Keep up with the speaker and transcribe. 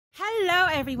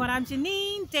everyone, I'm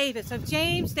Janine Davis of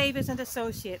James Davis and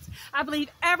Associates. I believe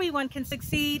everyone can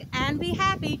succeed and be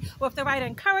happy with the right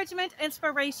encouragement,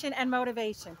 inspiration, and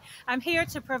motivation. I'm here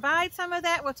to provide some of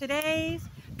that with today's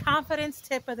confidence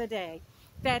tip of the day.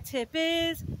 That tip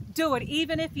is, do it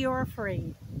even if you're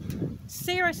afraid.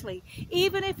 Seriously,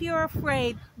 even if you're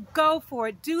afraid, go for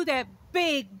it. Do that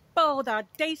big, bold,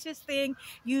 audacious thing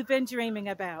you've been dreaming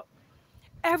about.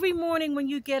 Every morning when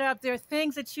you get up, there are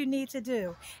things that you need to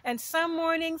do. And some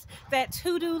mornings, that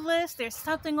to-do list, there's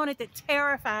something on it that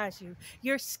terrifies you.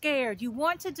 You're scared. You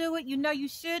want to do it. You know you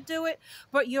should do it,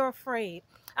 but you're afraid.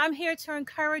 I'm here to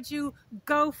encourage you,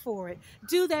 go for it.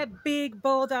 Do that big,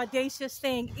 bold, audacious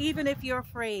thing, even if you're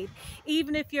afraid,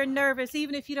 even if you're nervous,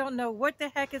 even if you don't know what the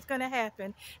heck is going to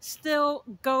happen, still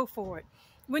go for it.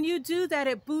 When you do that,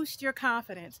 it boosts your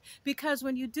confidence, because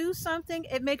when you do something,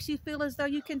 it makes you feel as though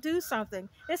you can do something.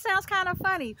 It sounds kind of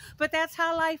funny, but that's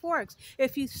how life works.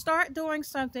 If you start doing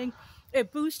something,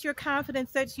 it boosts your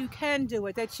confidence that you can do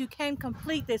it, that you can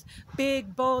complete this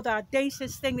big, bold,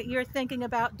 audacious thing that you're thinking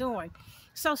about doing.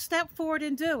 So step forward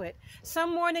and do it.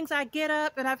 Some mornings I get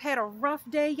up and I've had a rough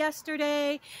day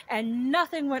yesterday and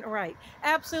nothing went right.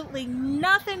 Absolutely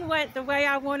nothing went the way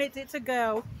I wanted it to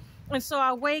go. And so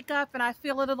I wake up and I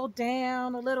feel a little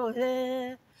down, a little,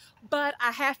 but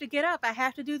I have to get up. I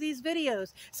have to do these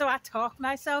videos. So I talk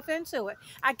myself into it.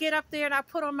 I get up there and I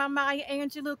put on my Maya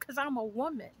Angelou because I'm a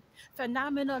woman,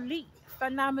 phenomenally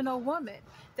phenomenal woman.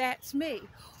 That's me.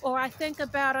 Or I think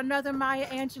about another Maya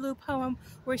Angelou poem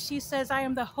where she says, I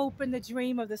am the hope and the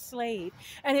dream of the slave.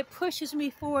 And it pushes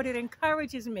me forward. It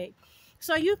encourages me.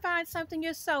 So you find something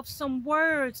yourself, some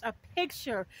words, a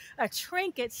picture, a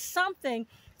trinket, something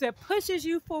that pushes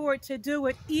you forward to do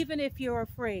it, even if you're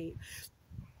afraid,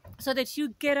 so that you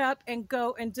get up and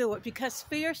go and do it, because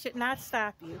fear should not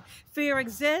stop you. Fear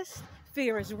exists.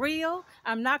 Fear is real.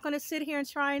 I'm not going to sit here and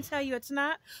try and tell you it's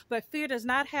not, but fear does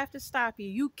not have to stop you.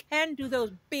 You can do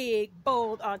those big,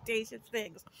 bold, audacious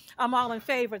things. I'm all in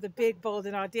favor of the big, bold,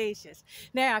 and audacious.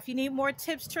 Now, if you need more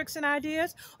tips, tricks, and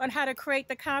ideas on how to create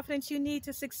the confidence you need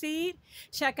to succeed,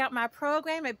 check out my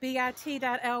program at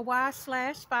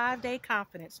bit.ly/5-day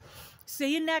confidence.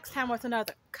 See you next time with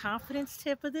another confidence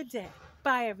tip of the day.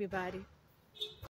 Bye, everybody.